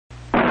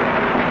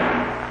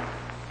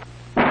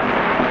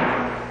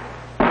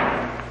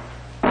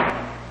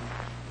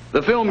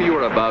The film you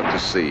are about to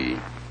see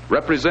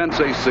represents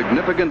a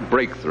significant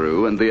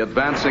breakthrough in the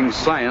advancing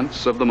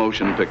science of the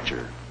motion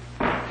picture.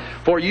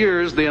 For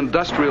years, the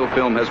industrial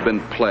film has been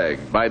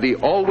plagued by the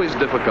always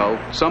difficult,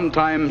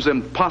 sometimes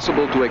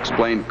impossible to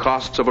explain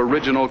costs of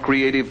original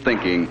creative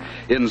thinking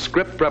in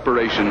script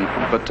preparation,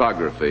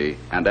 photography,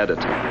 and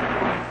editing.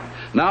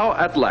 Now,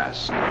 at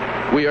last,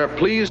 we are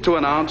pleased to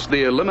announce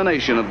the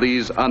elimination of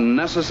these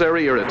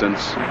unnecessary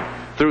irritants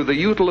through the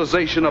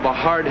utilization of a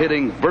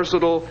hard-hitting,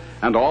 versatile,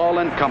 and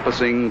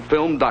all-encompassing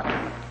film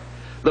document,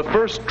 the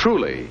first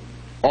truly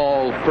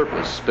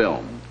all-purpose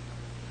film.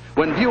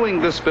 When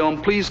viewing this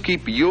film, please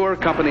keep your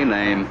company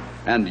name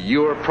and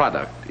your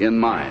product in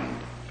mind.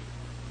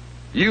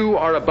 You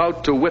are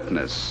about to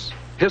witness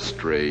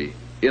history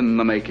in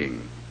the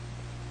making.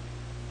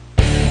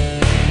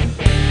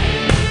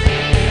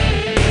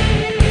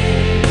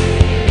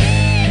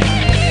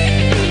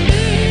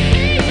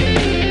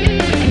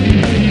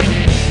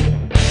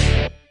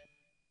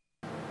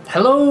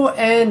 Hello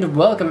and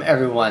welcome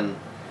everyone.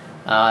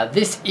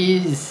 This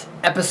is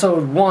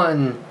episode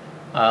 1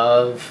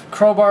 of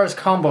Crowbar's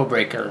Combo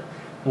Breaker,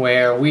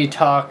 where we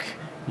talk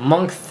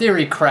monk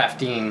theory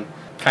crafting,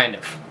 kind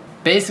of.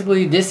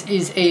 Basically, this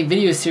is a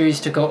video series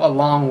to go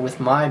along with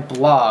my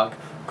blog,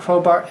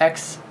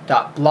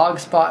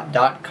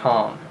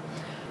 crowbarx.blogspot.com.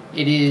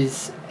 It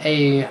is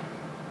a,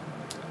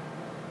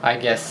 I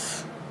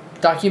guess,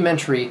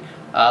 documentary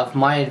of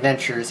my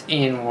adventures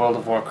in World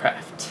of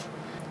Warcraft.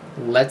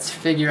 Let's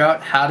figure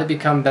out how to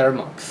become better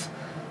monks.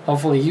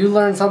 Hopefully you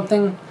learn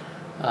something.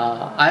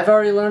 I've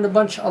already learned a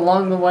bunch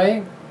along the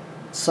way,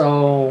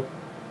 so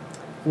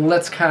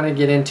let's kind of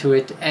get into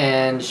it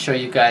and show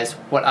you guys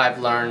what I've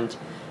learned,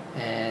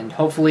 and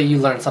hopefully you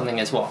learn something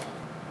as well.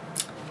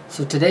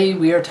 So today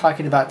we are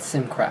talking about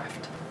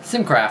Simcraft.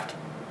 Simcraft?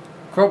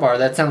 Crowbar,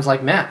 that sounds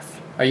like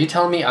math. Are you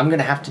telling me I'm going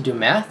to have to do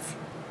math?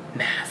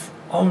 Math.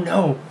 Oh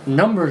no,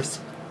 numbers.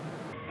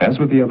 As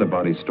with the other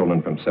bodies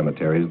stolen from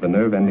cemeteries, the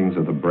nerve endings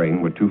of the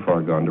brain were too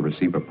far gone to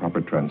receive a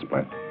proper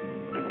transplant.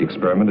 The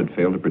experiment had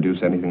failed to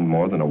produce anything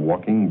more than a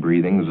walking,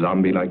 breathing,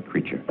 zombie-like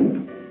creature.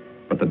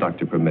 But the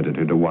doctor permitted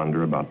her to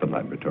wander about the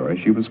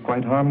laboratory. She was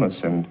quite harmless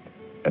and,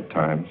 at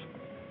times,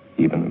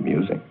 even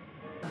amusing.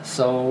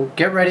 So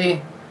get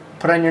ready,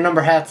 put on your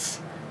number hats,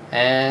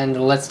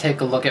 and let's take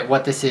a look at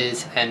what this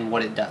is and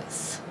what it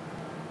does.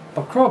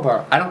 But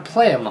Crowbar, I don't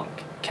play a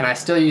monk. Can I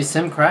still use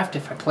Simcraft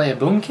if I play a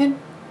boomkin?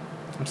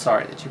 I'm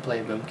sorry that you play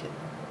a boomkin.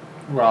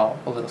 We're all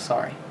a little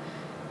sorry.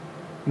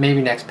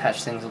 Maybe next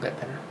patch things will get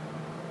better.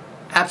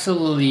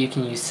 Absolutely you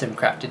can use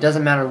Simcraft. It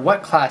doesn't matter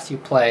what class you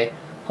play.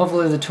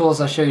 Hopefully the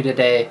tools I'll show you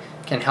today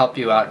can help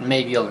you out and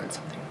maybe you'll learn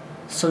something.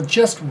 So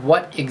just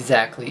what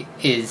exactly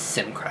is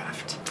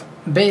Simcraft?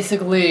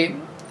 Basically,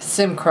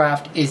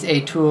 Simcraft is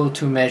a tool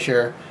to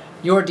measure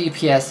your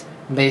DPS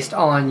based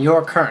on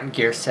your current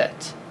gear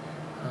set.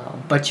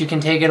 But you can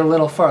take it a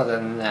little further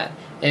than that.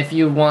 If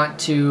you want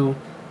to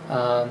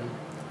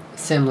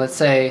sim, let's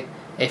say,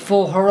 a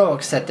full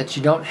heroic set that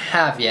you don't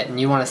have yet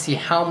and you want to see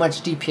how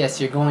much DPS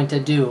you're going to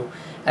do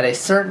at a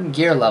certain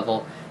gear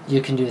level,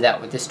 you can do that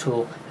with this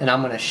tool, and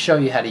I'm going to show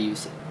you how to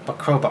use it. But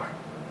Crowbar,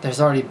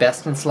 there's already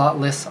best in slot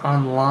lists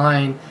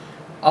online.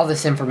 All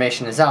this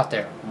information is out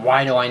there.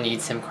 Why do I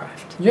need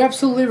Simcraft? You're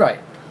absolutely right.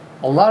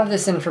 A lot of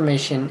this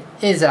information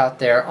is out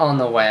there on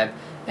the web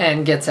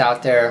and gets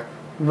out there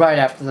right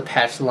after the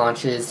patch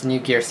launches, new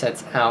gear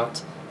sets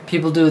out.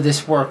 People do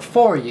this work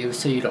for you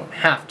so you don't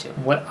have to.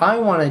 What I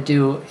want to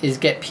do is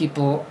get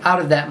people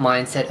out of that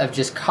mindset of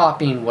just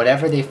copying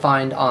whatever they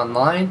find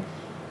online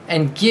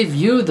and give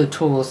you the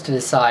tools to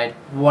decide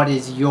what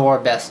is your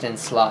best in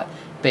slot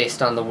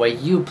based on the way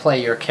you play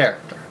your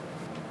character.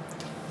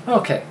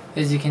 Okay,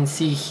 as you can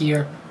see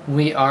here,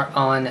 we are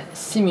on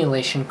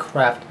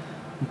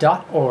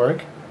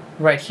simulationcraft.org.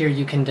 Right here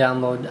you can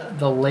download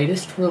the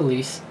latest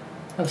release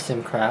of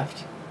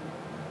Simcraft.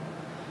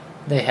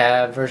 They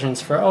have versions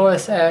for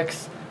OS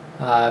X,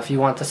 if you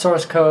want the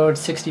source code,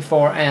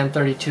 64 and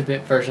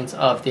 32-bit versions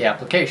of the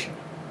application.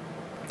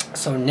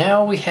 So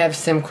now we have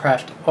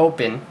Simcraft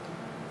open.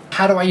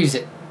 How do I use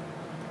it?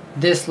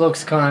 This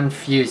looks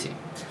confusing.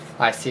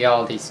 I see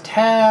all these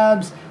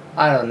tabs.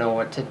 I don't know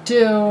what to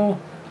do.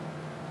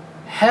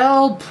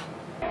 Help!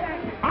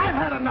 I've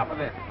had enough of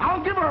this.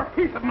 I'll give her a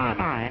piece of my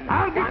mind.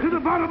 I'll get to the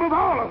bottom of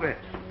all of this.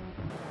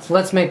 So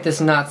let's make this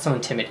not so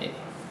intimidating.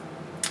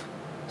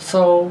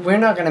 So we're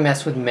not going to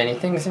mess with many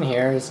things in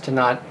here as to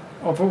not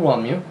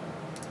overwhelm you.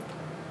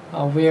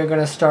 We are going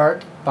to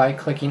start by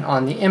clicking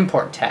on the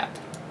Import tab.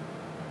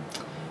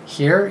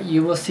 Here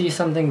you will see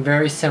something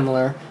very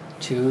similar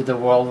to the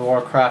World of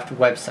Warcraft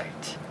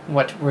website.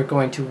 What we're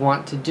going to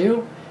want to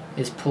do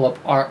is pull up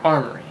our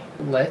armory.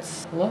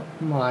 Let's pull up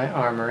my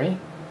armory,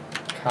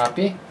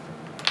 copy,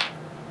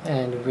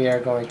 and we are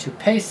going to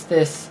paste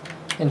this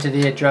into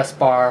the address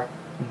bar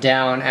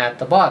down at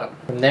the bottom.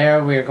 From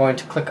there we are going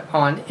to click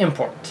on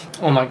import.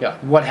 Oh my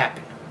god, what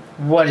happened?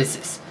 What is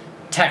this?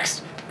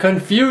 Text.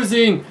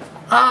 Confusing!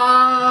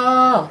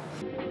 Ah!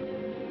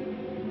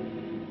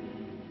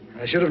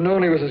 I should have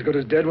known he was as good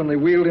as dead when they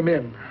wheeled him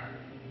in.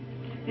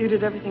 You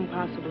did everything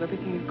possible,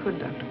 everything you could,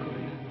 Dr.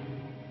 Collier.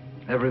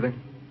 Everything.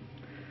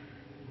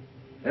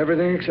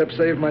 Everything except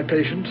save my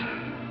patient.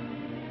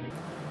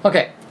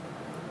 Okay,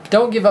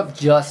 don't give up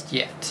just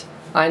yet.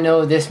 I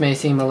know this may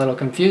seem a little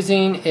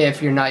confusing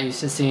if you're not used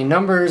to seeing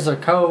numbers or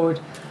code.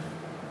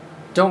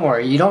 Don't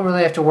worry, you don't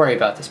really have to worry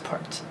about this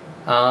part.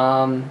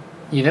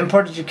 You've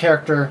imported your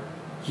character,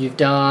 you've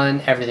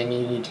done everything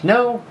you need to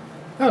know.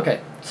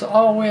 Okay, so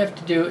all we have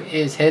to do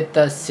is hit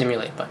the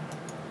simulate button.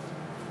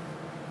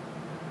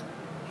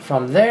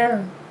 From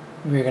there,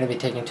 we're going to be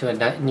taken to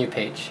a new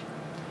page.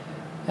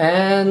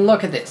 And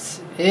look at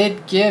this.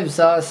 It gives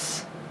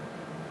us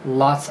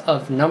lots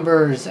of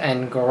numbers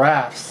and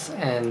graphs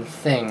and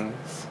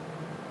things.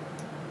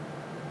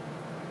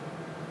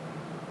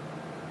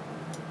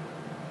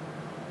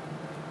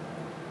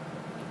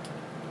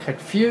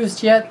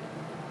 Confused yet?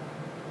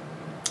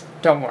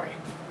 Don't worry.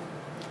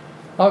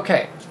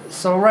 Okay,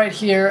 so right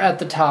here at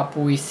the top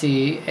we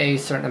see a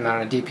certain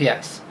amount of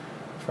DPS.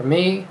 For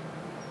me,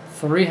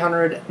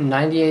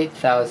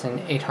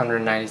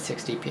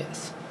 398,896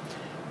 DPS.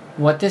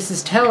 What this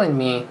is telling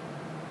me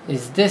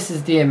is this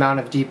is the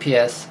amount of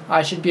DPS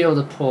I should be able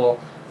to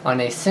pull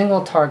on a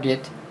single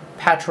target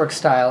patchwork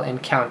style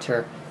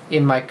encounter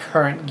in my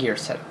current gear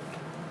setup.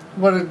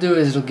 What it'll do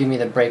is it'll give me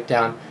the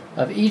breakdown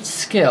of each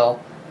skill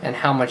and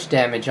how much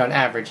damage on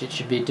average it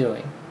should be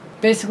doing.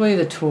 Basically,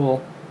 the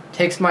tool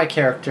takes my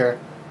character,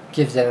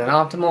 gives it an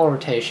optimal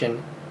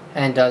rotation,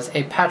 and does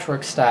a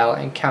patchwork style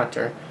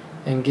encounter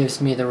and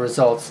gives me the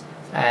results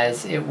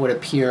as it would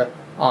appear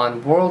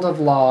on World of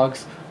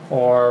Logs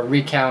or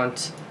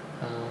Recount,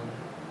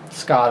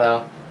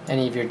 SCADA,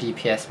 any of your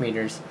DPS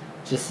meters.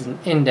 Just an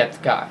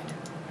in-depth guide.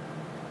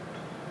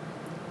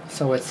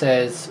 So it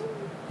says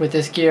with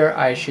this gear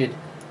I should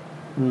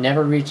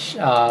never reach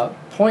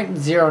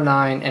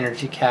 0.09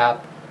 energy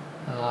cap,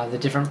 the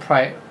different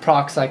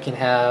procs I can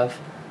have,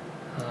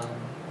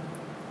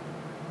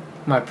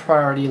 my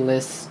priority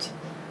list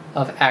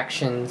of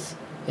actions.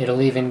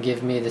 It'll even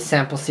give me the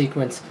sample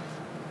sequence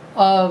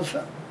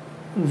of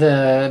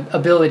the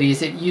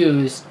abilities it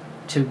used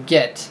to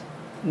get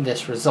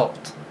this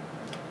result.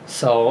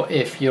 So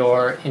if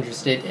you're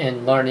interested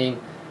in learning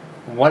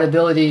what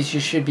abilities you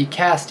should be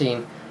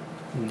casting,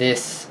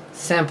 this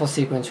sample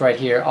sequence right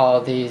here, all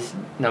these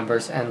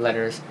numbers and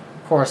letters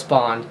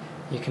correspond.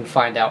 You can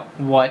find out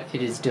what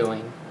it is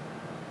doing.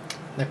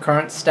 The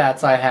current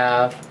stats I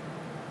have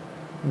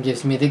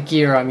gives me the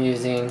gear I'm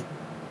using,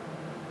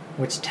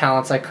 which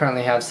talents I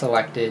currently have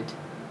selected,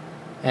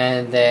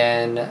 and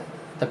then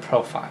the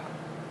profile.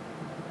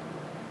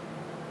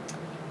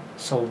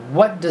 So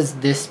what does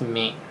this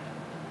mean?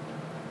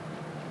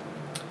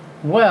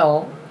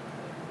 Well,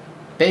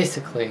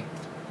 basically,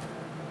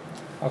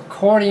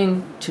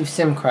 according to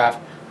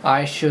Simcraft,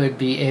 I should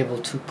be able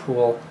to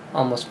pull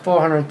almost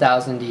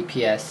 400,000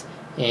 DPS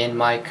in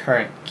my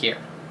current gear.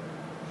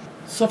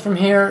 So from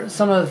here,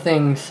 some of the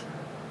things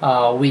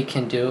we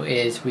can do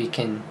is we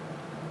can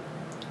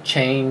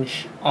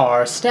change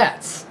our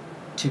stats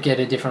to get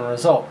a different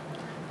result.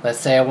 Let's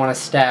say I want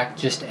to stack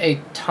just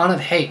a ton of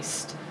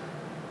haste.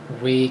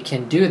 We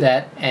can do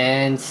that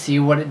and see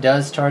what it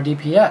does to our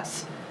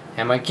DPS.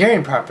 Am I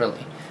gearing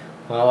properly?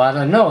 Well, I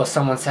don't know.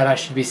 Someone said I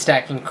should be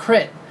stacking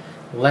crit.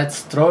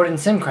 Let's throw it in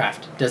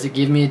Simcraft. Does it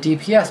give me a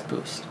DPS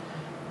boost?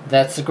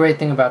 That's the great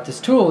thing about this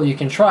tool. You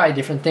can try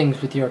different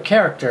things with your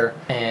character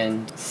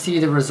and see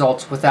the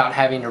results without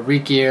having to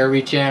re-gear,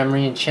 re-jam,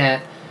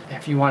 re-enchant.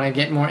 If you want to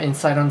get more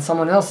insight on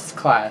someone else's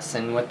class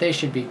and what they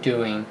should be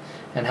doing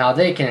and how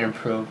they can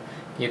improve,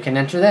 you can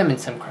enter them in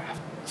Simcraft.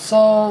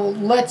 So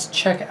let's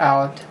check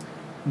out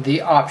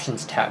the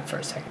options tab for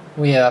a second.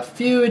 We have a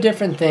few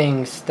different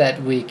things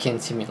that we can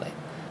simulate.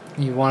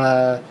 You want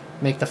to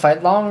make the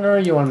fight longer,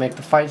 you want to make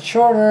the fight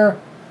shorter.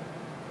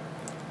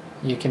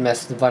 You can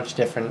mess with a bunch of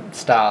different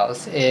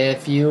styles.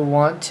 If you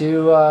want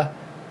to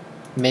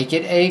make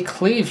it a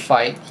cleave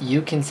fight,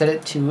 you can set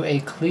it to a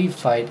cleave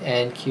fight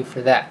and queue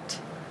for that.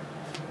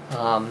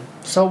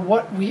 So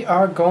what we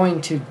are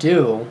going to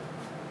do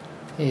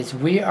is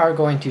we are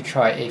going to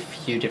try a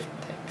few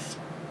different things.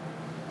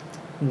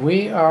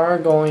 We are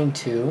going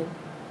to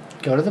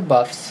go to the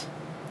buffs.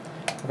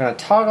 We're going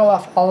to toggle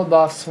off all the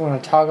buffs. We're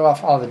going to toggle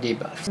off all the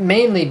debuffs.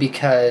 Mainly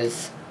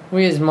because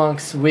we as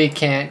monks, we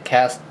can't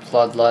cast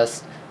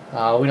Bloodlust.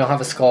 We don't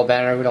have a Skull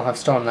Banner. We don't have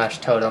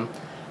Stormlash Totem.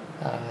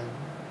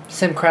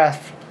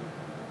 Simcraft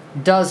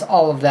does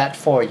all of that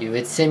for you.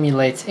 It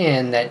simulates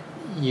in that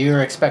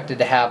you're expected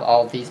to have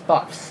all these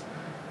buffs.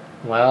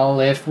 Well,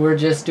 if we're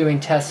just doing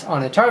tests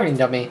on a targeting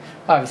dummy,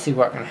 obviously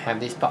we're not going to have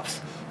these buffs.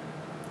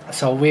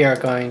 So we are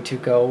going to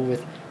go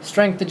with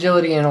Strength,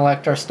 Agility,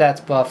 Intellect, our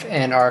stats buff,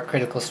 and our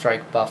Critical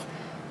Strike buff,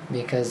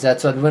 because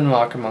that's what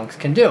Windwalker monks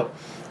can do.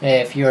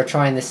 If you're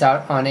trying this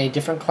out on a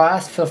different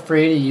class, feel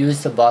free to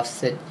use the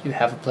buffs that you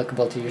have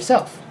applicable to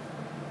yourself.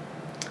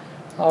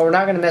 We're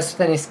not going to mess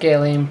with any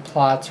scaling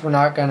plots. We're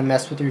not going to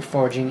mess with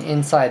reforging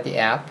inside the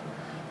app.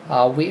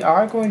 We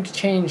are going to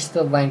change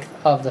the length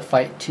of the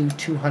fight to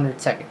 200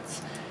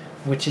 seconds,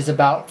 which is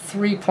about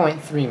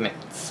 3.3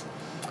 minutes.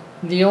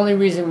 The only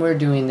reason we're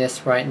doing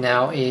this right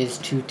now is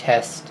to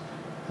test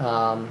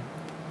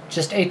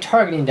just a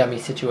targeting dummy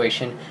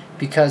situation,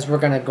 because we're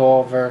going to go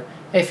over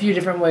a few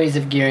different ways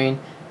of gearing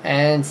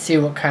and see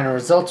what kind of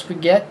results we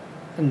get,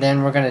 and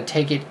then we're going to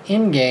take it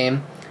in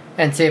game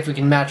and see if we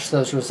can match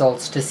those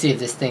results to see if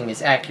this thing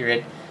is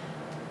accurate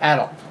at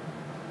all.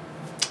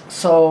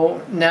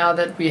 So now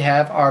that we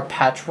have our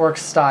patchwork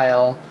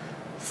style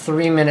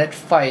 3-minute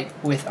fight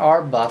with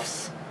our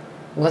buffs,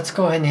 let's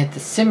go ahead and hit the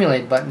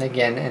simulate button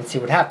again and see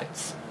what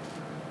happens.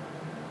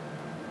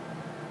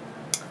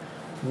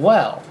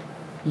 Well,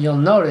 you'll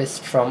notice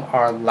from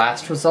our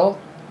last result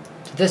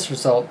to this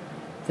result,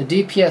 the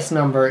DPS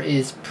number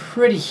is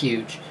pretty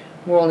huge.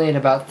 We're only at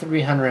about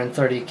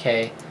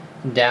 330k,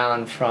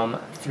 down from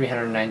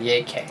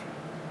 398k.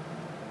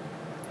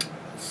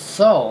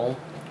 So,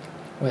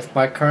 with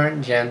my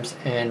current gems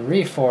and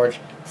Reforge,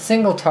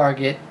 single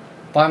target,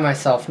 by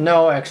myself,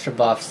 no extra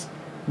buffs,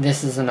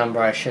 this is a number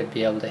I should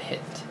be able to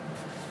hit.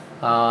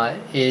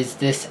 Is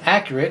this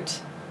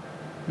accurate?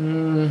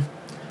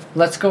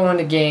 Let's go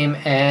into game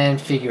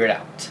and figure it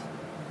out.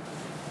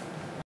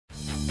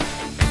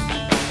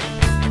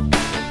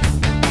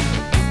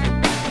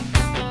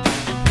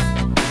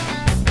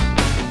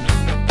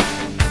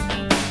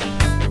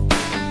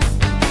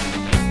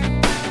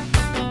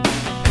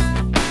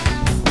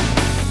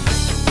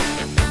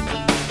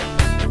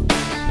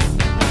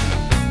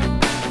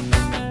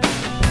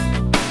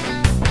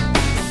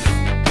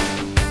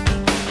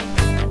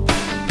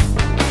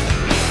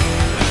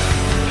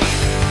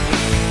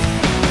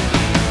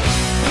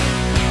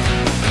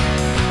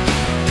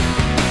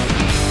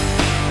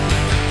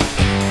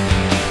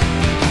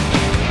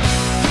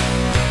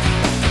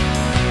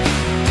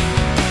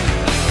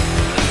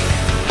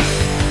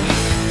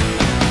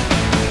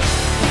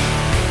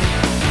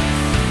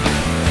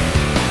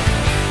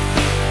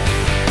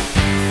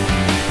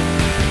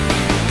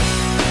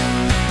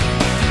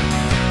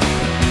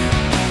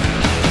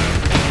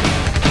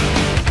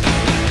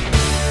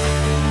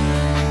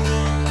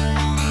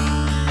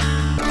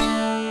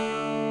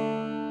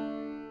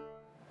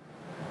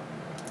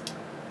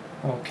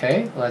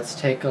 Okay, let's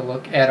take a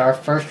look at our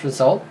first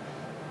result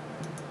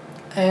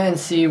and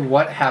see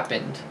what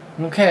happened.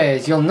 Okay,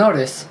 as you'll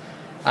notice,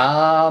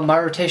 my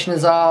rotation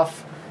is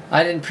off.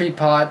 I didn't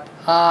pre-pot.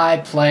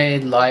 I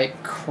played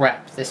like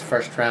crap this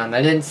first round.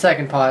 I didn't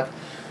second pot.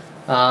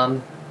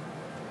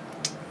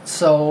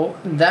 So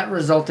that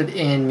resulted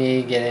in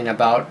me getting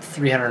about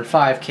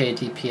 305k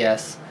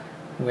DPS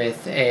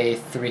with a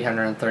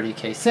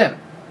 330k sim.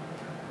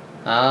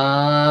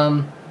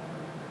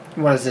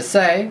 What does this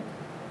say?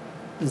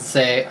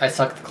 Say I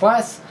suck at the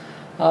class,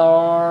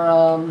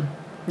 or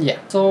yeah.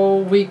 So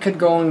we could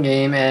go in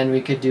game and we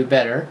could do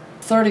better.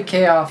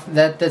 30k off,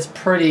 that's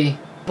pretty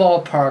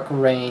ballpark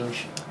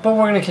range, but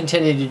we're going to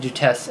continue to do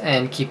tests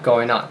and keep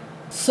going on.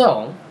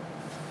 So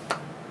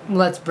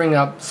let's bring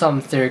up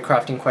some theory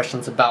crafting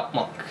questions about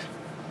Monk.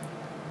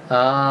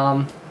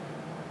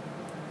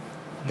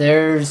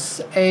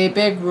 There's a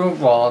big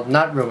well,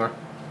 not rumor.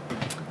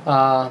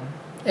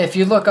 If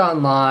you look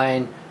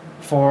online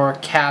for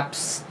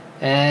caps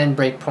and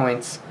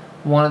breakpoints,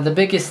 one of the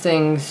biggest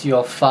things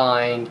you'll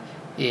find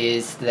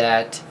is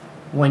that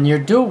when you're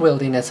dual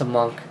wielding as a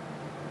monk,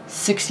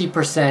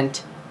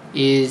 60%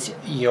 is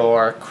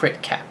your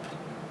crit cap.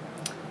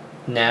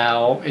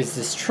 Now, is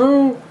this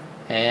true?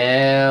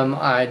 Am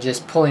I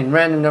just pulling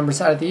random numbers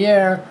out of the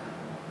air?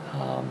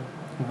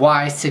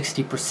 Why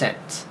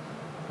 60%?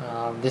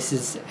 This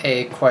is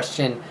a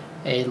question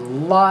a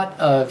lot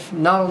of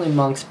not only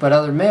monks but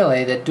other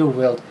melee that dual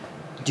wield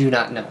do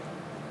not know.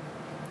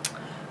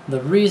 The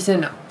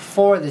reason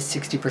for the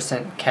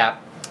 60%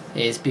 cap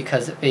is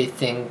because of a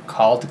thing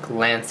called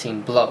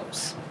glancing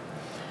blows.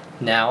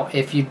 Now,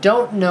 if you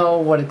don't know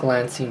what a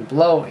glancing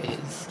blow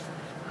is,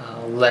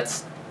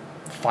 let's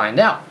find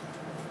out.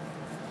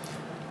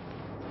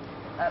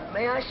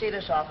 May I see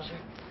this, officer?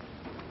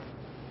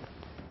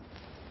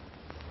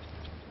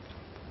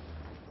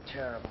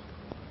 Terrible.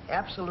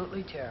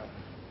 Absolutely terrible.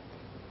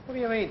 What do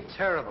you mean,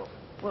 terrible?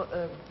 Well,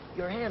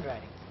 your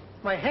handwriting.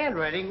 My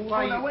handwriting?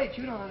 Why? Oh, no, wait,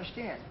 you don't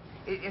understand.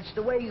 It's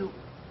the way you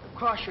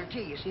cross your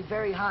T. You see,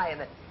 very high,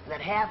 and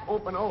that half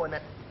open O, and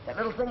that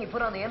little thing you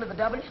put on the end of the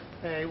W.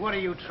 Hey, what are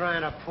you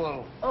trying to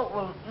pull? Oh,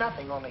 well,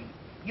 nothing, only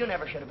you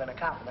never should have been a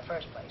cop in the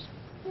first place.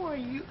 Why,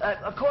 you...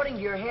 according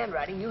to your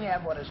handwriting, you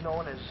have what is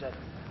known as,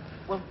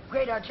 well,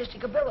 great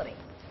artistic ability.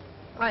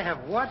 I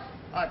have what?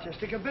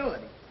 Artistic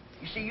ability.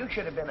 You see, you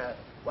should have been a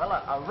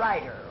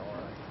writer,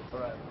 or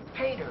a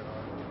painter,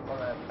 or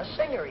a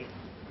singer, even.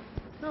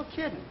 No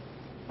kidding.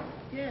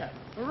 Yeah,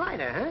 a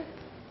writer, huh?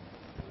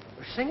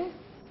 Or a singer?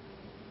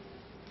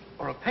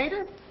 Or a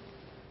painter?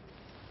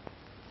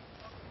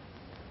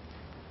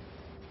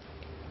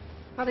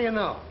 How do you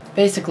know?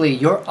 Basically,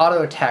 your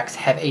auto attacks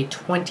have a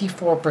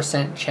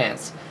 24%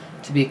 chance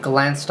to be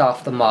glanced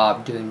off the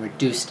mob doing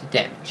reduced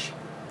damage,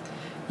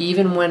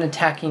 even when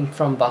attacking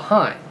from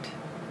behind.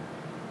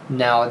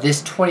 Now,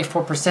 this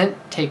 24%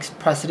 takes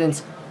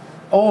precedence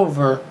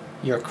over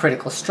your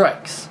critical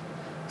strikes.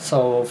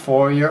 So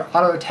for your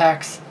auto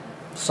attacks,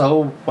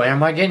 So where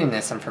am I getting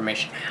this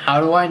information?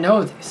 How do I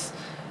know this?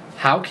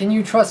 How can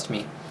you trust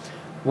me?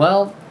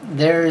 Well,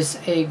 there's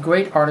a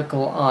great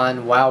article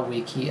on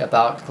WoW-Wiki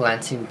about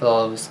glancing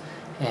blows,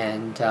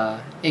 and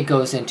it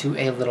goes into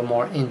a little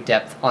more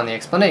in-depth on the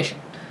explanation.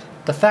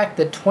 The fact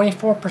that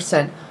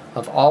 24%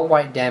 of all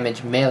white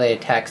damage melee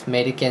attacks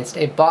made against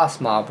a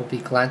boss mob will be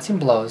glancing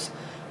blows,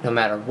 no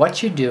matter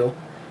what you do,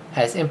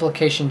 has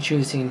implication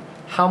choosing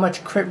how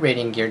much crit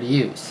rating gear to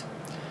use.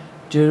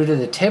 Due to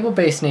the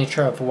table-based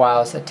nature of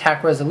WoW's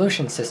attack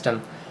resolution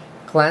system,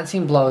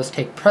 glancing blows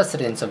take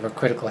precedence over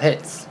critical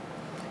hits.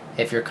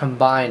 If your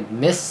combined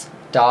miss,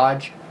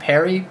 dodge,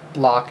 parry,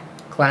 block,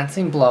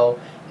 glancing blow,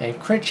 and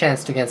crit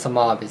chance against a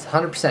mob is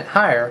 100%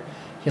 higher,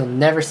 you'll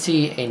never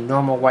see a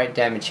normal white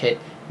damage hit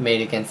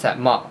made against that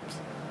mob.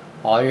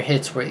 All your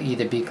hits will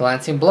either be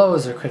glancing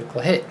blows or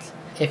critical hits.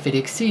 If it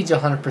exceeds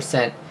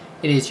 100%,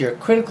 it is your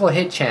critical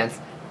hit chance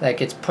that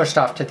gets pushed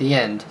off to the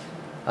end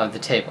of the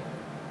table.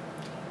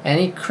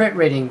 Any crit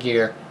rating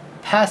gear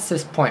past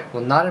this point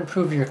will not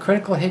improve your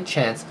critical hit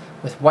chance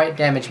with white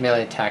damage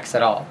melee attacks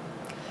at all.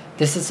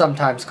 This is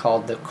sometimes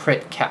called the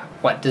crit cap.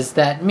 What does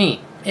that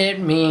mean? It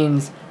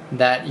means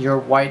that your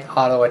white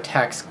auto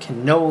attacks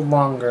can no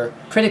longer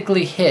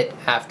critically hit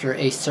after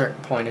a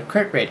certain point of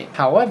crit rating.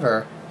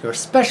 However, your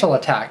special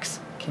attacks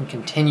can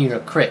continue to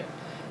crit.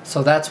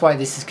 So that's why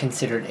this is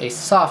considered a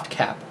soft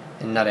cap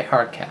and not a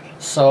hard cap.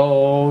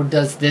 So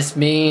does this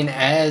mean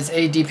as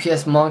a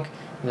DPS monk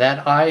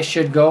that I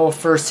should go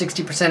for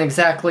 60%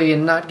 exactly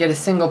and not get a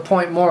single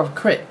point more of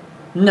crit?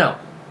 No.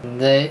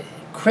 The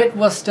crit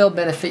will still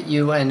benefit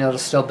you and it'll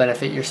still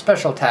benefit your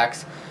special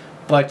attacks,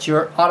 but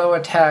your auto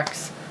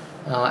attacks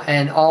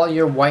and all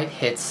your white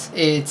hits,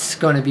 it's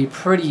going to be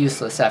pretty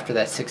useless after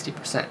that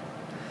 60%.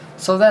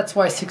 So that's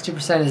why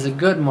 60% is a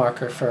good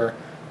marker for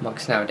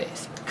monks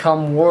nowadays.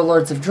 Come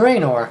Warlords of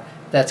Draenor,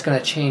 that's going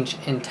to change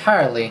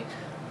entirely,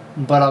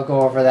 but I'll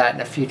go over that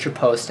in a future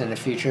post and a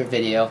future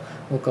video.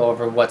 We'll go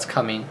over what's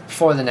coming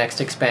for the next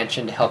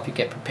expansion to help you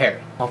get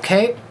prepared.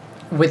 Okay,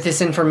 with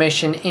this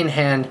information in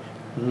hand,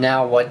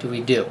 now what do we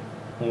do?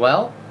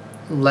 Well,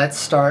 let's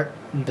start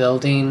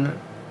building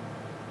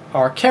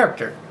our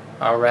character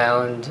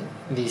around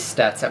these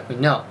stats that we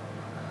know.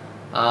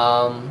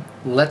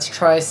 Let's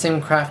try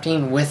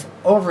Simcrafting with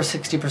over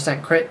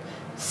 60% crit,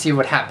 see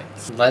what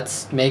happens.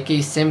 Let's make a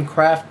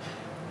Simcraft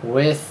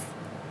with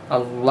a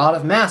lot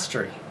of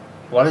mastery.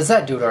 What does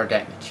that do to our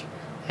damage?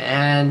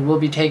 And we'll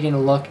be taking a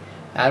look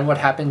at what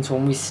happens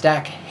when we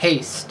stack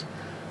haste.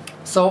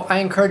 So I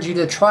encourage you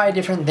to try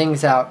different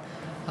things out.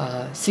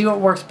 See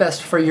what works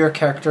best for your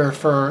character,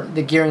 for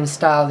the gearing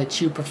style that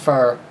you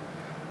prefer,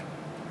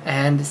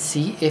 and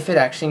see if it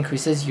actually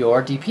increases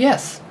your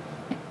DPS.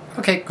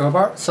 Okay,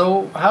 Crowbar,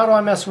 so how do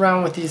I mess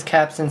around with these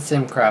caps in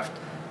Simcraft?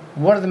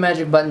 What are the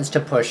magic buttons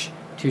to push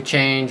to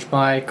change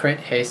my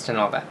crit, haste, and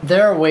all that?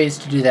 There are ways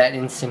to do that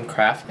in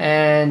Simcraft,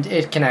 and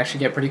it can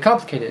actually get pretty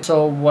complicated.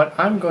 So what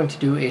I'm going to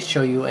do is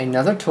show you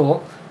another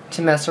tool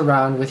to mess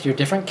around with your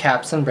different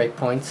caps and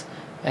breakpoints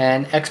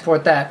and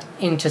export that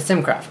into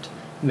Simcraft.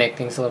 Make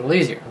things a little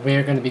easier.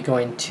 We're going to be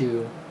going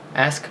to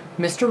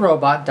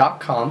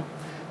askmrrobot.com.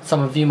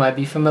 Some of you might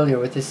be familiar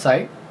with this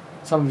site.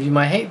 Some of you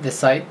might hate this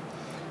site.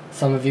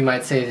 Some of you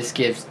might say this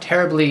gives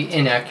terribly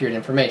inaccurate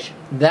information.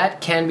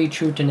 That can be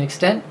true to an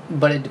extent,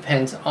 but it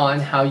depends on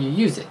how you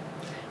use it.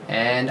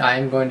 And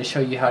I'm going to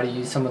show you how to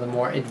use some of the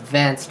more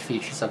advanced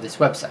features of this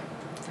website.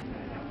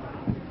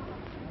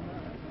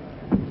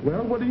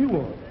 Well, what do you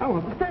want? I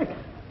want the sticks.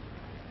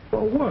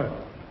 For what?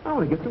 I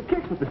want to get some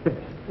kicks with the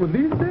sticks. With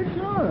these sticks?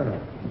 Sure.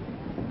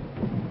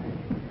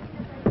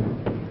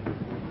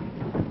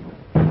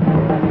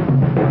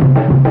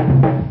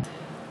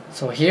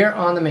 So here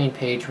on the main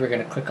page, we're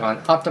going to click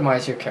on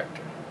Optimize Your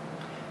Character.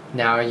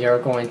 Now you're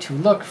going to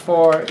look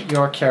for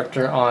your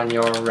character on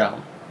your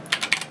realm.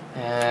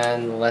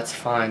 And let's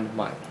find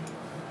mine.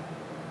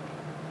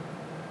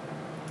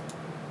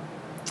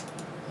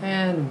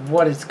 And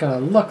what it's going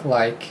to look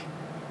like,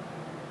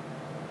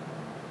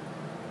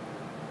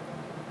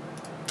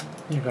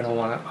 you're going to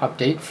want to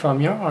update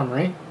from your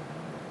armory.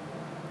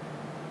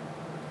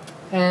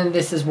 And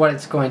this is what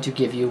it's going to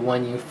give you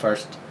when you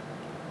first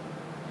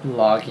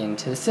log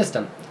into the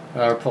system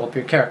or pull up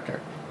your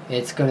character.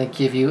 It's going to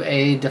give you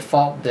a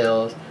default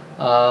build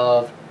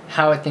of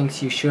how it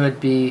thinks you should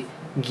be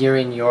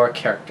gearing your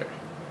character.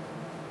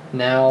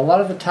 Now a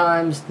lot of the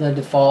times the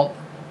default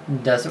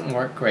doesn't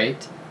work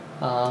great,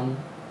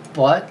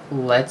 but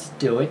let's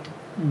do it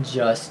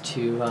just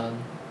to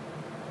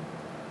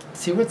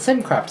see what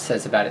Simcraft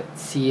says about it.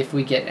 See if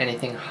we get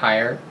anything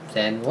higher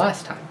than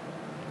last time.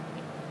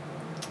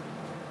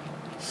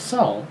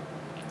 So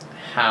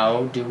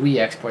how do we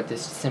export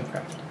this to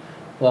Simcraft?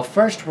 Well,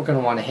 first we're going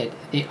to want to hit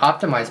the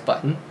Optimize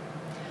button,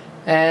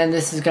 and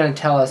this is going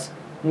to tell us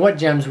what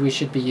gems we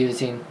should be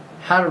using,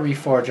 how to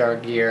reforge our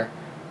gear,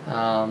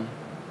 and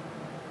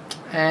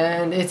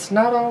it's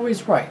not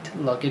always right.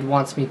 Look, it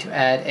wants me to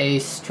add a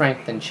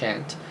strength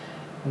enchant,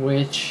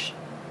 which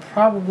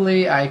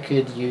probably I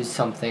could use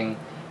something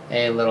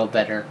a little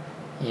better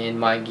in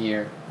my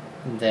gear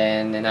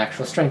than an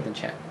actual strength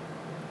enchant.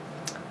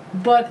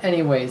 But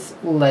anyways,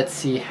 let's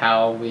see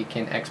how we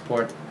can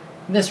export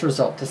this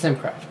result to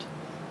Simcraft.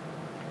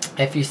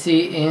 If you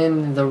see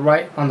on the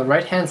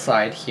right hand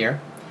side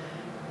here,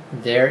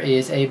 there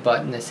is a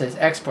button that says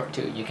export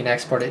to. You can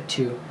export it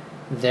to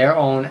their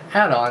own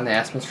add-on, the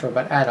Ask Mr.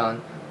 Robot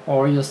add-on,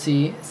 or you'll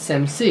see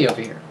SimC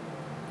over here.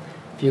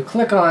 If you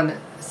click on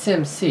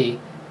SimC,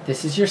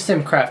 this is your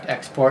Simcraft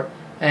export,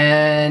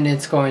 and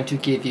it's going to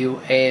give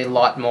you a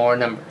lot more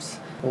numbers.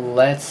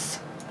 Let's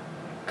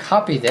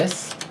copy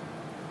this,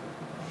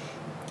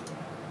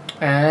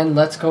 and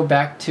let's go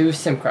back to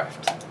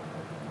Simcraft.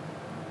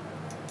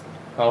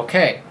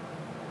 Okay,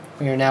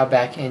 we are now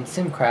back in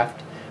Simcraft.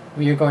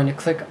 We are going to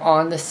click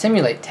on the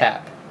Simulate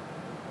tab.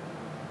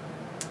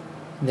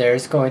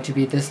 There's going to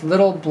be this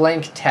little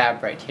blank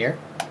tab right here.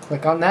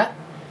 Click on that.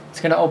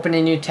 It's going to open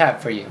a new tab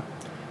for you.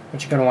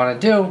 What you're going to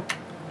want to do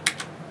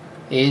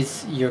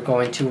is you're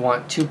going to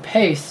want to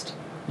paste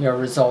your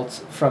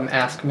results from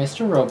Ask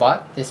Mr.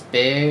 Robot, this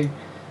big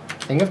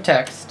thing of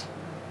text,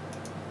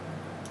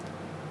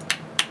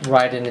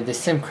 right into the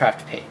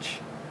Simcraft page.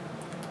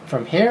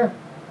 From here,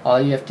 all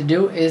you have to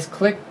do is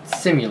click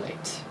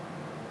Simulate.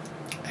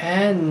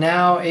 And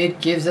now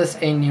it gives us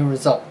a new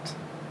result.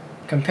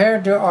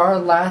 Compared to our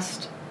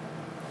last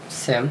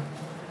sim,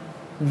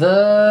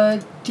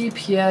 the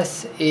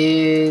DPS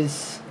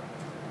is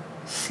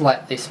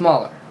slightly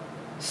smaller.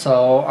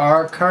 So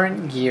our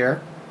current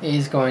gear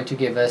is going to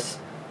give us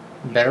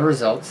better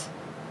results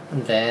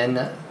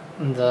than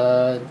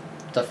the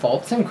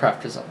default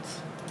Simcraft results.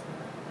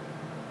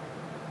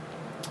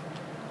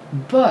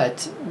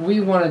 But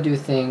we want to do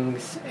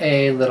things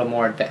a little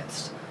more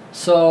advanced.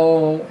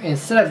 So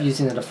instead of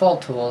using the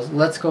default tools,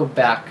 let's go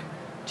back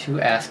to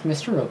Ask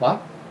Mr.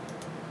 Robot.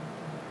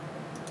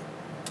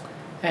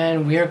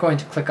 And we are going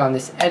to click on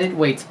this Edit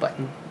Weights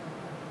button.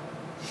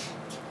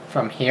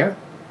 From here,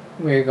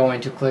 we're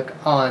going to click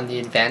on the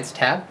Advanced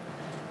tab.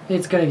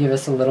 It's going to give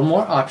us a little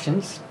more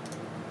options.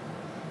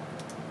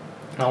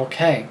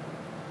 Okay.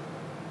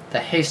 The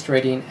haste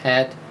rating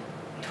at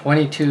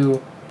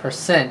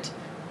 22%,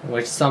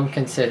 which some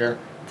consider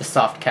the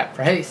soft cap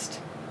for haste.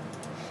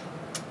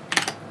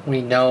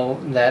 We know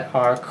that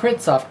our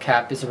crit soft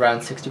cap is around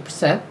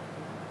 60%.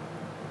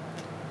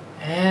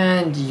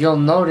 And you'll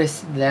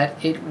notice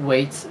that it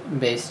weights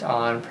based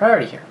on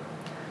priority here.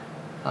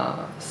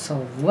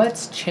 So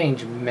let's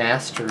change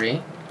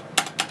mastery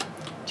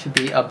to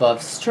be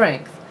above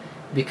strength,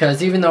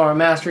 because even though our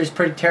mastery is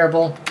pretty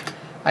terrible,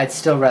 I'd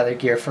still rather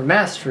gear for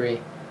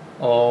mastery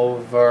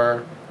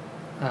over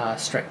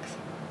strength.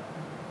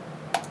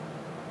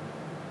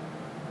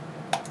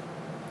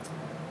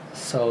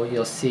 So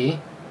you'll see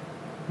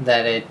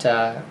that it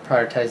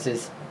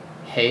prioritizes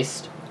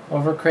haste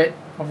over crit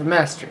over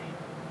mastery.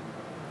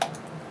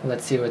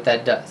 Let's see what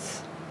that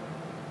does.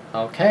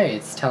 Okay,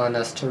 it's telling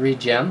us to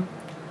regem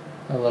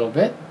a little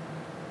bit.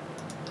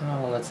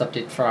 Let's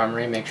update for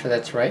armory, make sure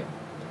that's right.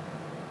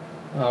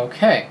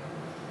 Okay.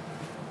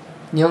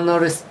 You'll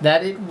notice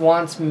that it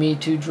wants me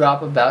to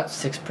drop about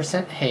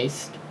 6%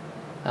 haste.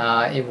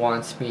 It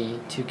wants me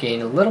to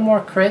gain a little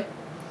more crit.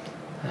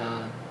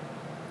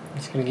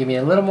 It's going to give me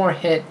a little more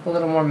hit, a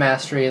little more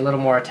mastery, a little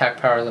more attack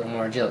power, a little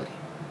more agility.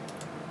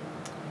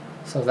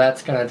 So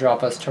that's going to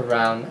drop us to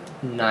around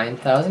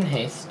 9,000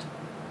 haste.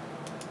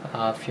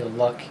 If you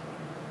look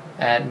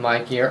at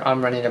my gear,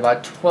 I'm running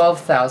about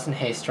 12,000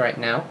 haste right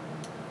now.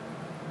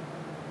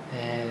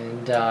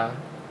 And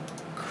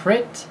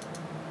crit,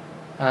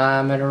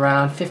 I'm at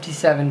around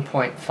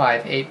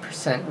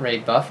 57.58%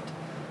 raid buffed.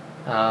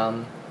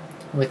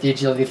 With the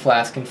agility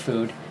flask and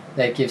food,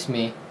 that gives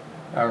me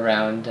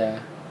around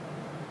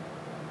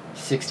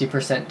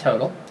 60%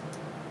 total.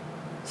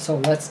 So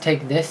let's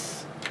take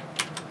this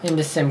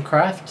into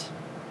Simcraft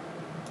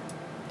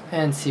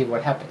and see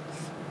what happens.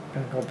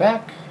 I'm going to go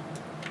back,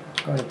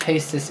 I'm going to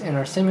paste this in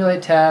our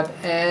Simulate tab,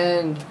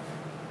 and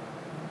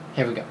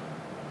here we go.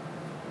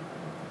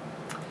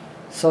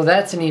 So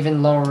that's an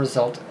even lower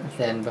result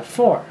than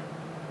before.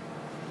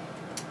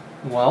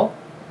 Well,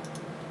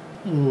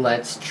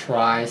 let's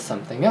try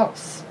something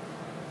else.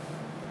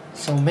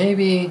 So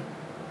maybe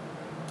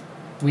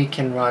we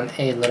can run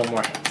a little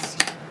more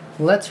haste.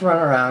 Let's run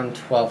around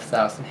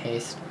 12,000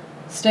 haste,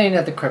 staying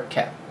at the crit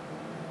cap.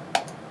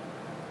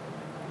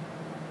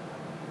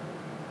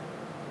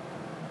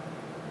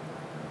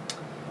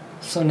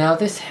 So now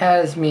this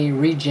has me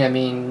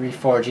regemming,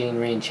 reforging,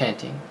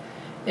 reenchanting.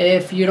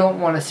 If you don't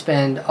want to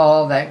spend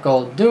all that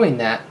gold doing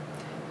that,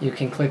 you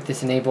can click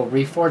this Enable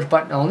Reforge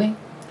button only,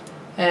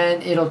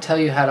 and it'll tell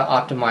you how to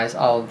optimize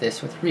all of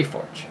this with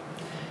Reforge.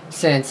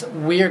 Since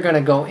we are going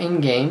to go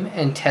in-game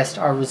and test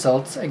our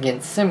results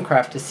against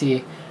Simcraft to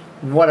see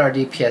what our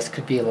DPS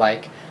could be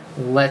like,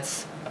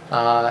 let's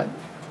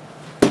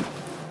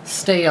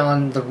stay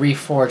on the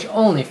Reforge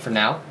only for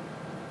now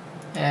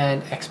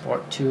and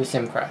export to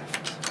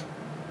Simcraft.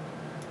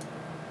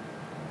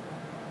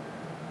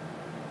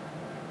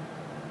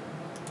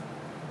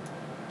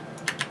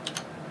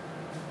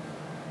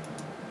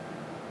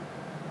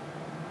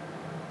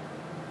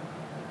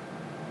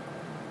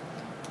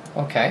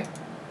 Okay.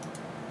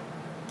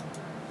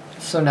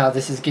 So now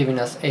this is giving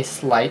us a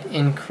slight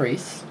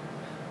increase,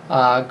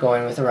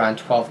 going with around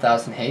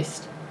 12,000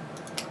 haste.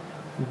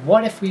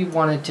 What if we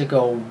wanted to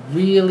go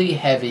really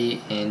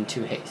heavy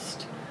into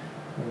haste?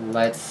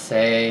 Let's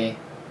say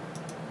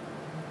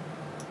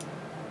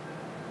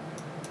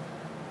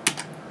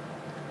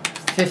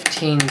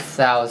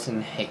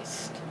 15,000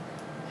 haste.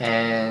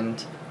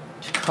 And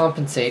to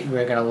compensate,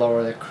 we're going to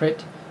lower the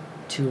crit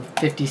to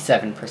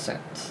 57%.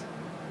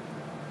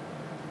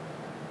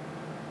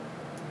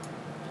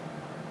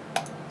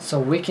 So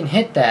we can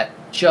hit that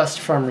just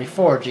from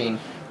reforging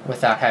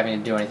without having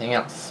to do anything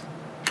else.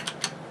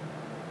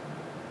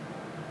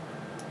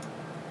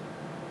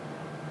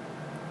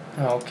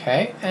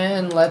 Okay,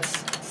 and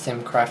let's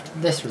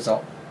Simcraft this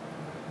result.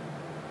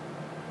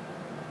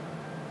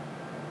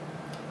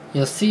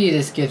 You'll see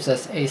this gives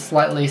us a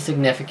slightly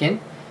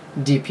significant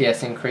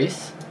DPS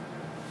increase,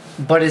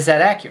 but is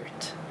that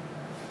accurate?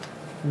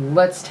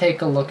 Let's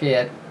take a look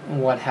at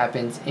what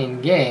happens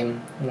in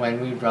game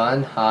when we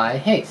run high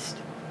haste.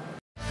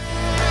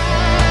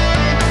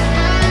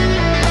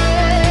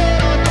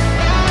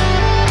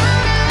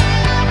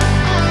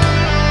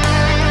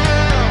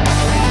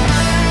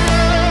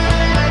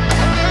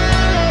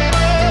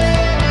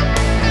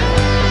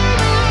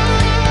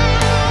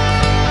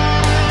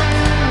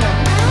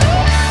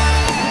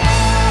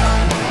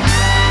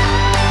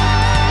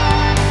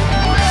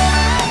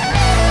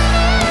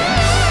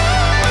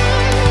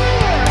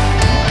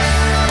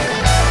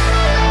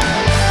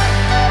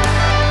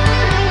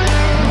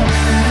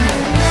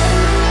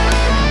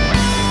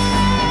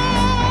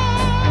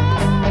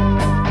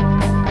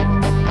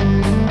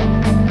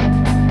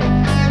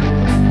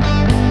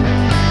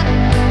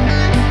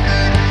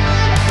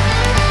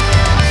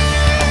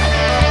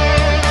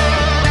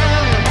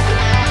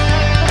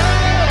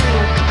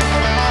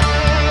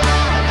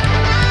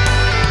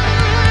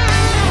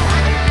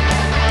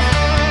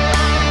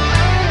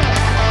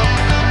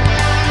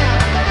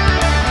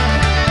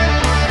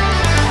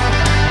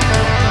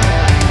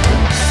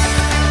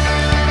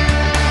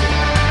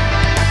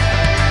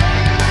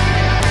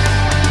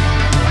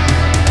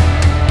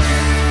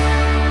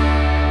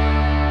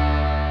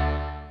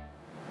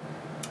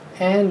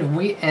 And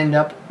we end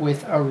up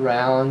with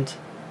around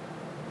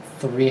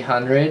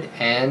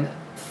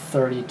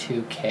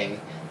 332k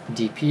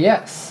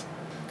DPS.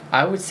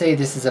 I would say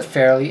this is a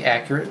fairly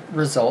accurate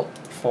result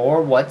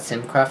for what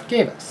Simcraft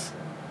gave us.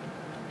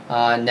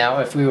 Now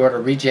if we were to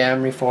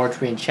rejam, reforge,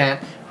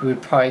 reenchant, we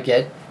would probably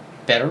get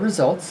better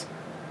results,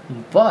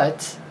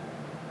 but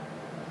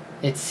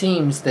it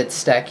seems that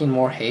stacking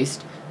more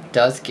haste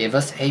does give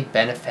us a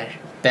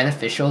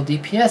beneficial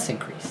DPS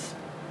increase.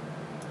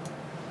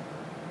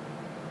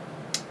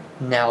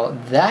 Now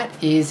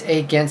that is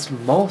against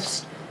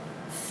most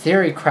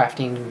theory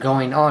crafting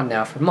going on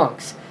now for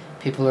monks.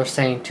 People are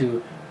saying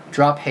to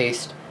drop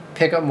haste,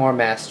 pick up more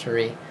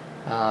mastery,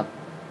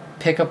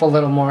 pick up a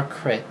little more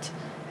crit,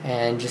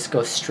 and just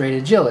go straight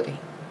agility.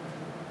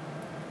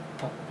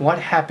 But what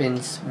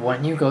happens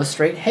when you go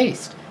straight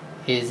haste?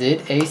 Is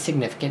it a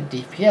significant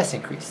DPS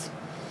increase?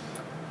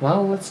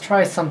 Well, let's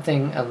try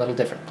something a little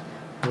different.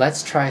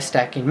 Let's try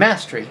stacking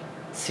mastery,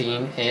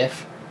 seeing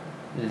if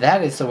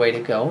that is the way to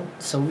go,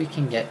 so we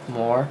can get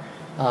more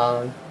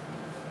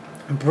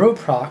brew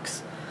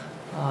procs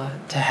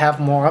to have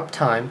more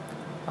uptime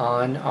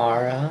on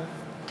our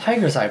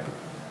Tiger's Eye brew.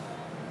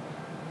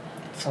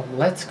 So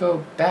let's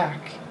go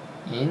back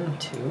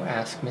into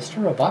Ask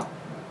Mr. Robot.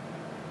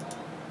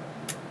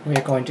 We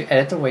are going to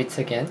edit the weights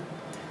again.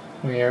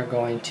 We are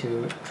going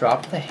to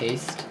drop the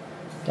haste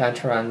down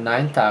to around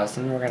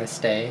 9,000. We're going to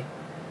stay,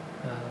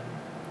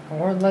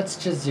 or let's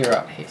just zero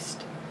out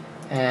haste.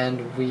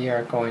 And we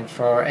are going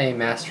for a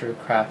mastery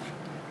craft,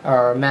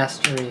 or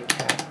mastery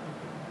cap.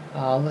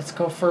 Let's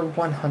go for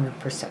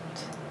 100%.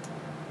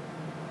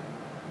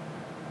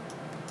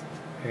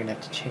 We're going to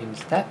have to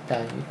change that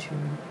value to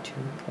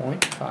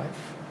 2.5.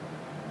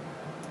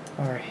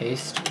 Our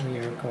haste we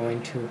are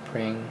going to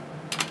bring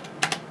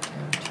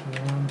down to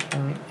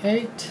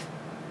 1.8.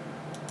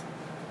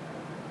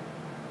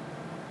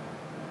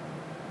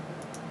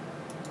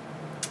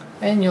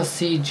 And you'll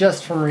see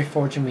just from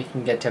reforging we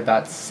can get to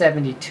about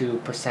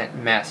 72%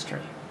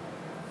 mastery.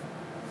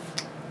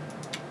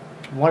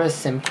 What does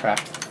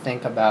Simcraft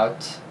think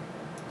about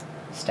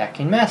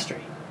stacking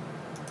mastery?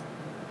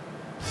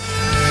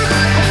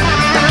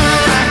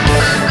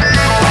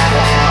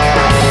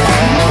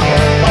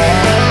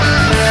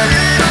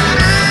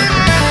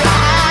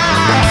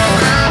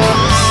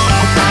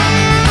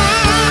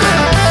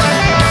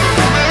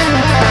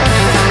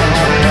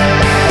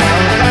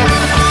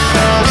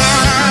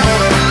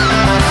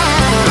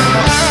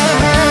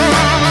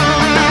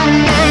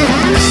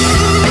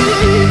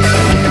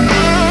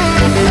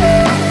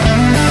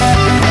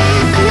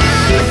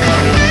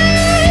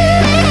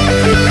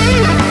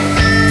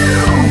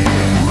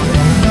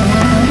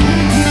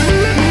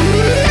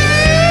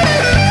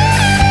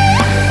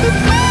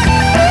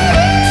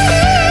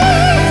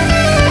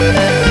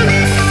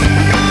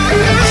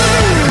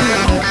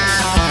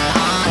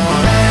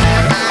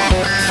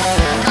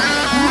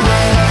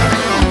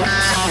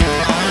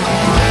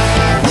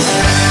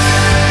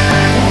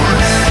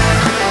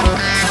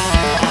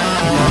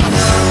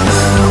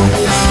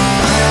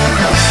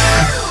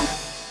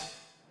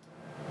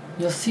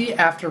 you'll see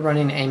after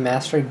running a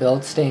mastery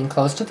build staying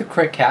close to the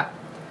crit cap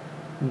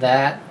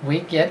that we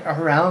get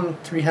around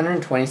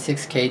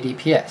 326k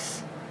DPS,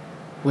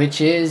 which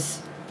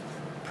is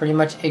pretty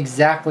much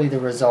exactly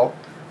the result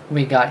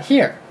we got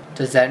here.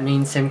 Does that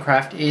mean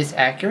Simcraft is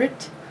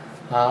accurate?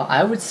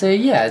 I would say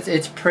yes,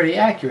 it's pretty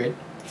accurate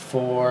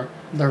for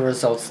the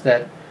results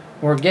that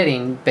we're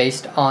getting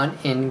based on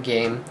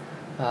in-game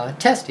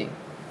testing.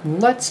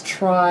 Let's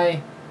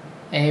try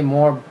a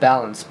more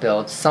balanced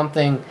build,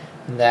 something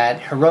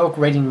that heroic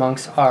raiding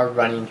monks are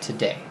running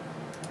today.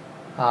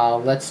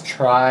 Let's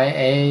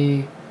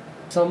try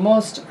so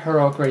most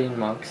heroic raiding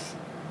monks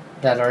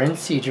that are in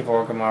Siege of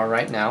Orgrimmar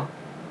right now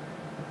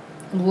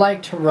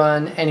like to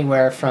run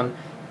anywhere from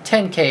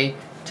 10k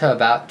to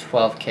about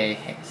 12k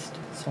haste.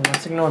 So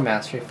let's ignore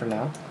mastery for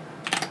now.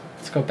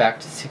 Let's go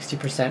back to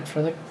 60%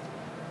 for the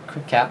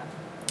crit cap.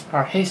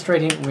 Our haste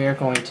rating, we're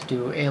going to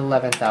do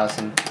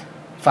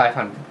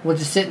 11,500. We'll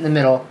just sit in the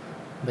middle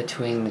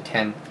between the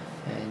 10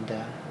 and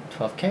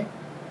 12k.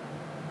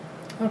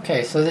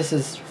 Okay, so this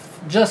is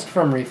just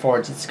from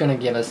Reforged. It's going to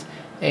give us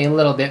a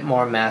little bit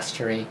more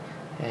mastery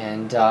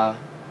and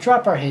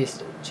drop our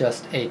haste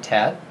just a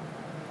tad.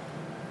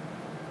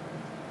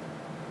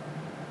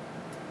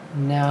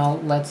 Now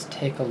let's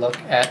take a look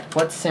at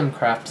what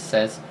Simcraft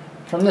says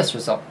from this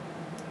result.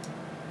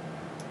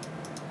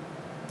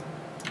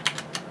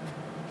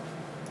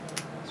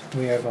 So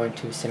we are going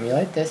to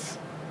simulate this.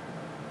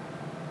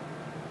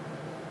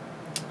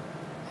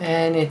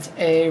 And it's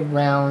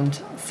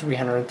around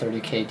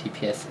 330k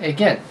DPS.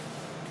 Again,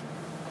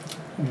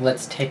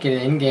 let's take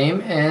it in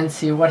game and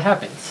see what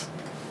happens.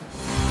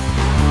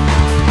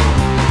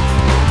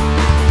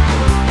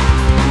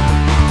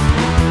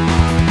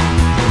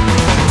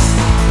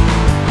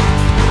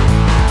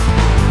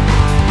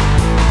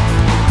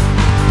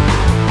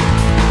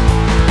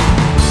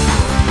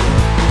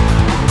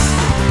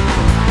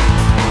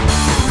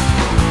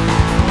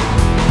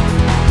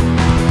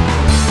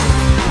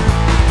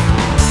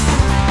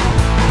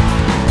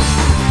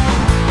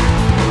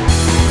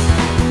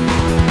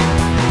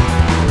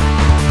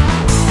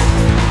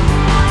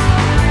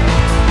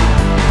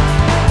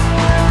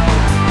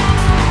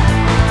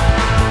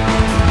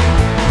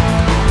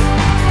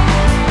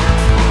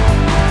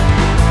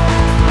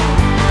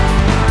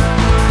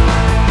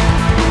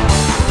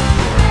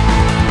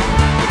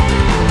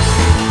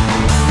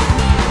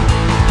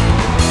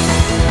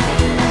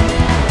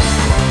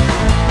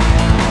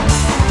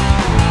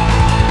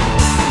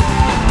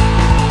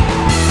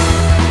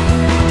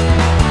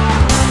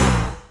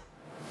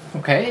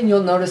 Okay, and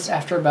you'll notice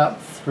after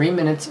about 3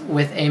 minutes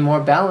with a more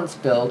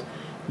balanced build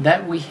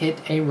that we hit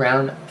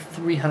around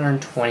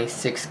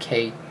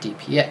 326k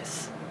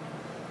DPS.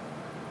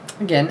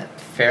 Again,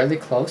 fairly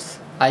close.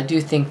 I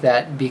do think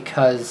that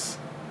because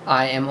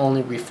I am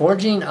only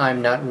reforging,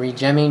 I'm not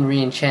regemming,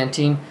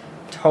 re-enchanting,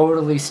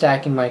 totally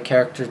stacking my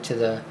character to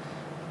the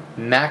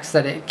max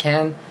that it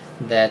can,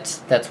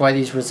 that's why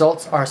these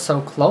results are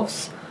so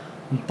close.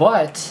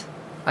 But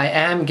I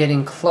am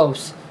getting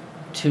close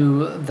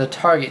to the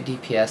target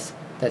DPS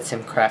that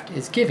Simcraft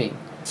is giving.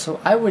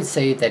 So I would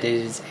say that it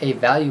is a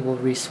valuable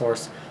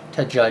resource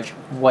to judge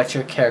what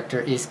your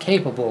character is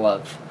capable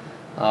of,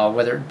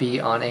 whether it be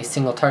on a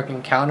single target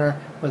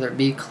encounter, whether it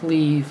be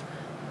cleave,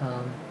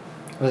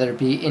 whether it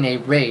be in a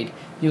raid.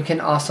 You can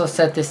also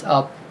set this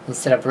up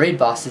instead of raid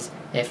bosses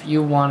if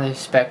you want to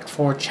spec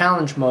for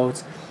challenge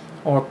modes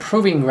or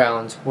proving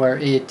grounds where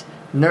it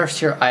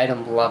nerfs your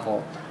item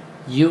level.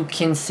 You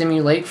can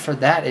simulate for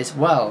that as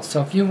well.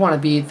 So if you want to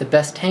be the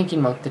best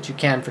tanking monk that you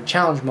can for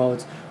challenge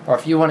modes, or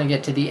if you want to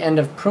get to the end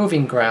of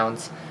proving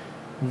grounds,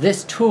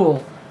 this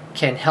tool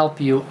can help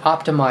you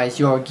optimize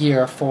your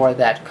gear for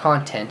that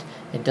content.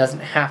 It doesn't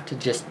have to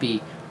just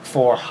be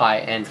for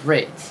high-end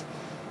raids.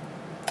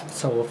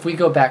 So if we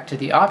go back to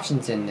the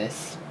options in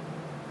this,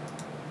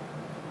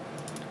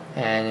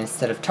 and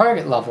instead of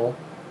target level,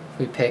 if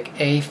we pick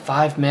a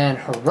 5-man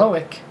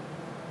heroic,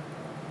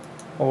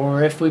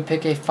 or if we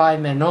pick a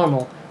 5-man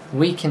normal,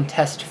 we can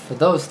test for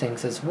those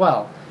things as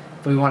well.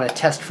 If we want to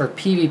test for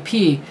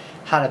PvP,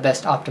 how to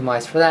best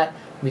optimize for that,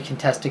 we can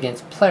test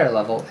against player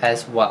level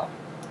as well.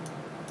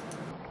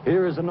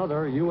 Here is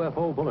another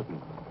UFO bulletin.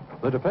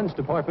 The Defense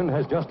Department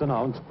has just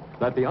announced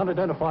that the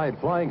unidentified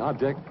flying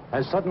object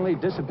has suddenly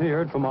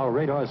disappeared from our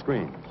radar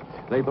screens.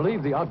 They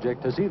believe the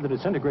object has either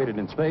disintegrated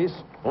in space,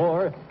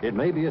 or it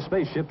may be a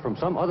spaceship from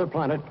some other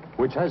planet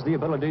which has the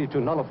ability to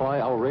nullify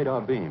our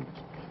radar beams.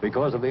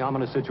 Because of the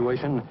ominous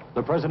situation,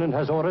 the President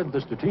has ordered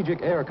the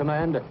Strategic Air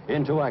Command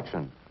into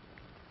action.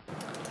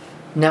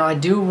 Now I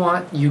do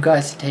want you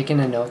guys to take in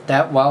a note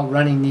that while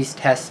running these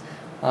tests,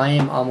 I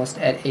am almost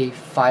at a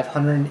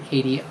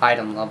 580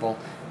 item level,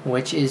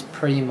 which is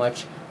pretty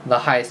much the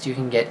highest you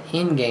can get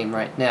in-game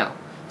right now.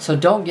 So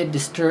don't get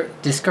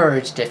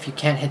discouraged if you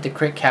can't hit the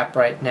crit cap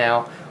right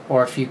now,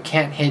 or if you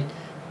can't hit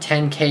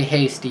 10k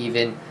haste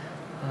even.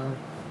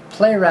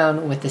 Play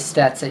around with the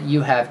stats that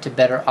you have to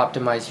better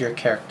optimize your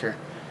character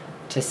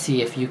to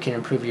see if you can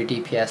improve your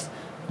DPS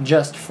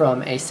just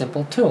from a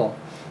simple tool.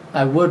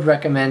 I would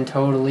recommend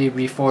totally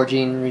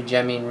reforging,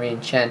 regemming,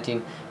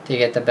 reenchanting to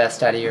get the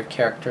best out of your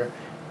character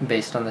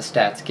based on the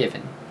stats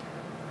given.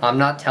 I'm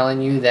not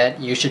telling you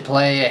that you should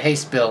play a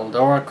haste build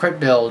or a crit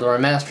build or a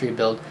mastery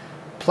build.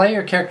 Play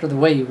your character the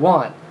way you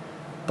want,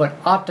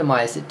 but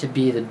optimize it to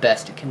be the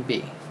best it can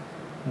be.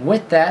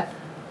 With that,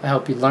 I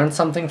hope you learned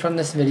something from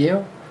this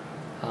video.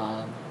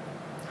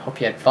 Hope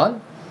you had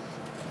fun.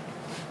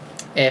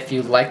 If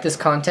you like this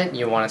content and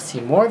you want to see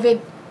more of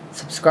it,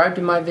 subscribe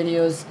to my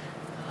videos.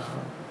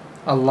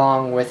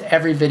 Along with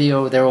every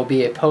video, there will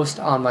be a post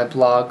on my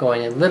blog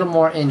going a little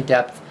more in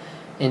depth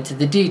into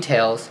the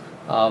details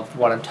of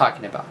what I'm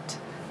talking about.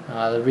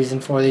 The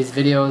reason for these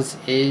videos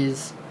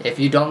is if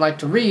you don't like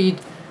to read,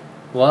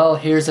 well,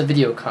 here's a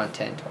video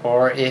content.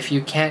 Or if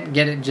you can't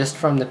get it just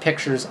from the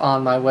pictures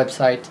on my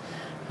website,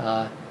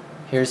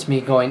 here's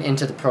me going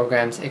into the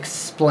programs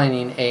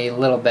explaining a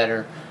little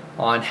better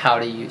on how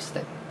to use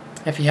them.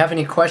 If you have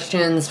any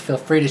questions, feel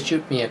free to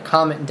shoot me a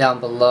comment down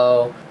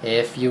below.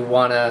 If you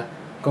want to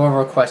go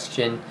over a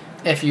question,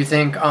 if you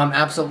think I'm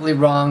absolutely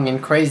wrong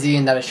and crazy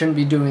and that I shouldn't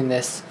be doing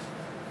this,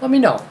 let me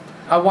know.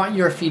 I want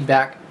your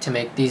feedback to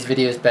make these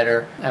videos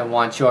better. I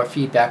want your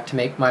feedback to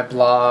make my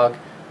blog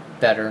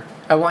better.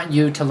 I want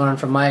you to learn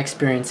from my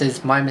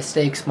experiences, my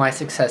mistakes, my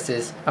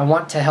successes. I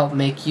want to help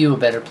make you a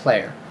better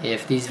player.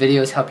 If these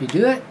videos help you do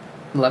that,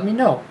 let me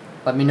know.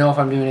 Let me know if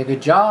I'm doing a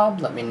good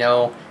job. Let me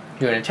know if I'm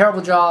doing a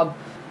terrible job.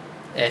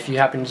 If you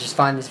happen to just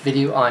find this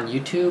video on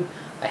YouTube,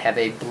 I have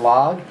a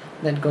blog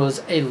that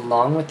goes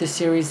along with the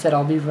series that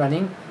I'll be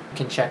running. You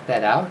can check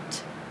that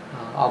out.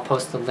 I'll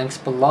post the links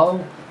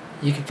below.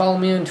 You can follow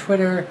me on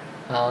Twitter.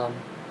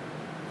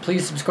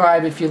 Please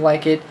subscribe if you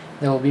like it.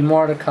 There will be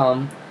more to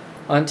come.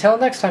 Until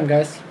next time,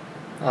 guys,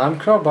 I'm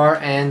Crowbar,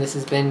 and this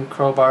has been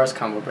Crowbar's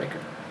Combo Breaker.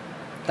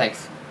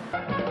 Thanks.